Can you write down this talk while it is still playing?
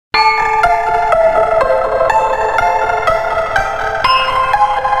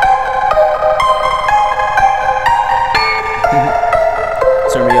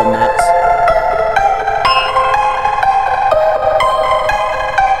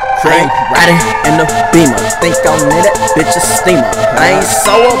I ain't riding in the Beamer. Think I'm in that bitch a steamer. I ain't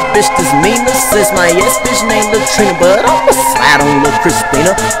saw a bitch this meaner since my ex bitch named Latrina. But I'ma slide on Lil'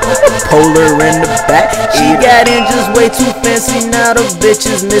 Christina. I'ma pull her in the back. She got in just way too fancy. Now the bitch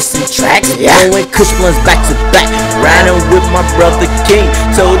is missing tracks. Going Kush blunts back to back. Riding with my brother King.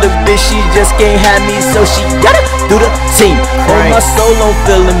 Told the bitch she just can't have me, so she gotta do the team. On my soul, I'm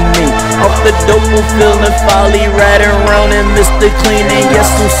feeling me. Off the dope, I'm feeling folly. Riding around and Mr. Clean. And yes,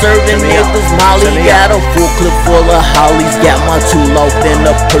 I'm serving niggas Molly. Got a full clip full of hollies. Got my tool off in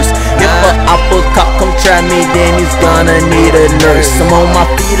the purse. If a oppa cop come try me, then he's gonna need a nurse. I'm on my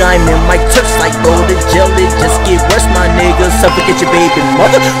feet, I'm in my turfs. Like go to jail, it just get worse. My niggas suffocate your baby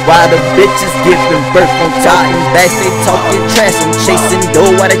mother while the bitches giving birth. On talking back, they talking trash. I'm chasing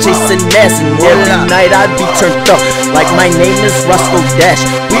dough while they chasing ass. And every night I be turned up like my name is Roscoe Dash.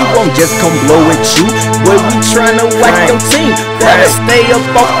 We won't just come blow at you, but we tryna whack your team. Better stay up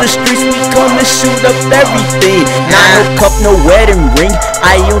off the streets, we come to shoot up everything. Not no cup, no wedding ring.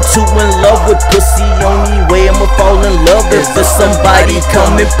 I am too in love with pussy. Only way I'ma fall in love is if somebody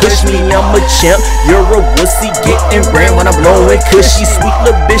come and push me. I'm a champ, you're a wussy. Getting ran when I'm blowing cushy. Sweet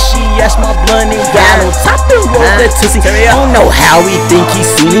little bitch, she asked my blunt and got on top and roll that tussie. I don't know how he think he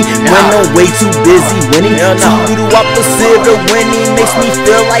see me when I'm way too busy winning. To do the opposite of winning makes me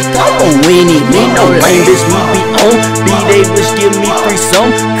feel like I'm a weenie. Me no lame bitch, we be on. Be they wish give me free some.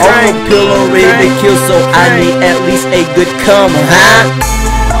 Off a pill, I'm ready to kill, so I need at least a good come, huh?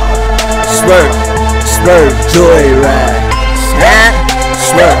 Swerve, swerve, joyride.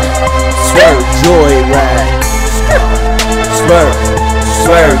 Swerve, swerve, joyride. Swerve,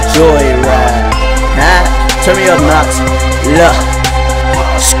 swerve, joyride. Turn me up, Knox. Look.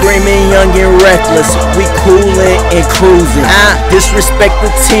 Screaming young and reckless, we coolin' and cruising. Disrespect the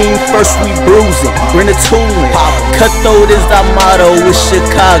team, first we bruising. Bring the toolin'. Cutthroat is our motto with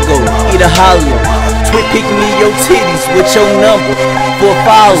Chicago. Eat a hollow. Twit pick me your titties with your number for a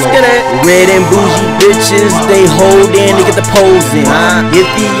follow. Red and bougie bitches, they hold in to get the pose in. If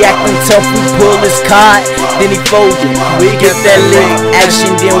he actin' tough, we pull his card, then he foldin'. We get that lit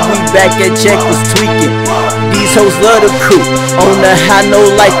action, then we back at check was tweaking. These hoes love the crew, on the high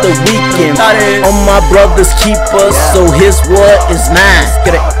note like the weekend. On my brother's keeper, so his word is mine.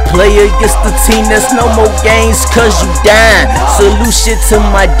 Play against the team, there's no more games cause you dying. Salute shit to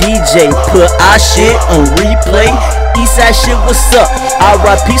my DJ, put our shit on replay. Eastside shit, what's up?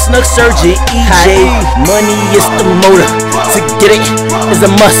 R.I.P. Snuck Surgeon, EJ. Money is the motor, to get it is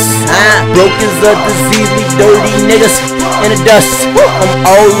a must. Broke is a disease, we dirty niggas in the dust. I'm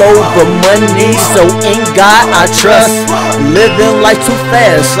all over money, so in God I trust. Living life too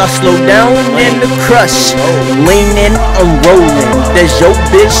fast, I slow down in the crush. Leaning, I'm rolling, there's your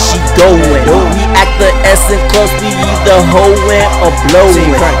bitch, she going. We act the essence cause we either hoeing or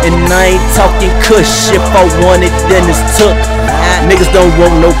blowing. And I ain't talking kush, if I want it then it's took. Niggas don't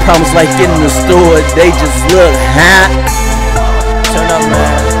want no problems like in the store, they just look, Turn up,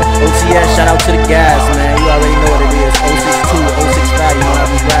 man. OTS, shout out to the guys, man.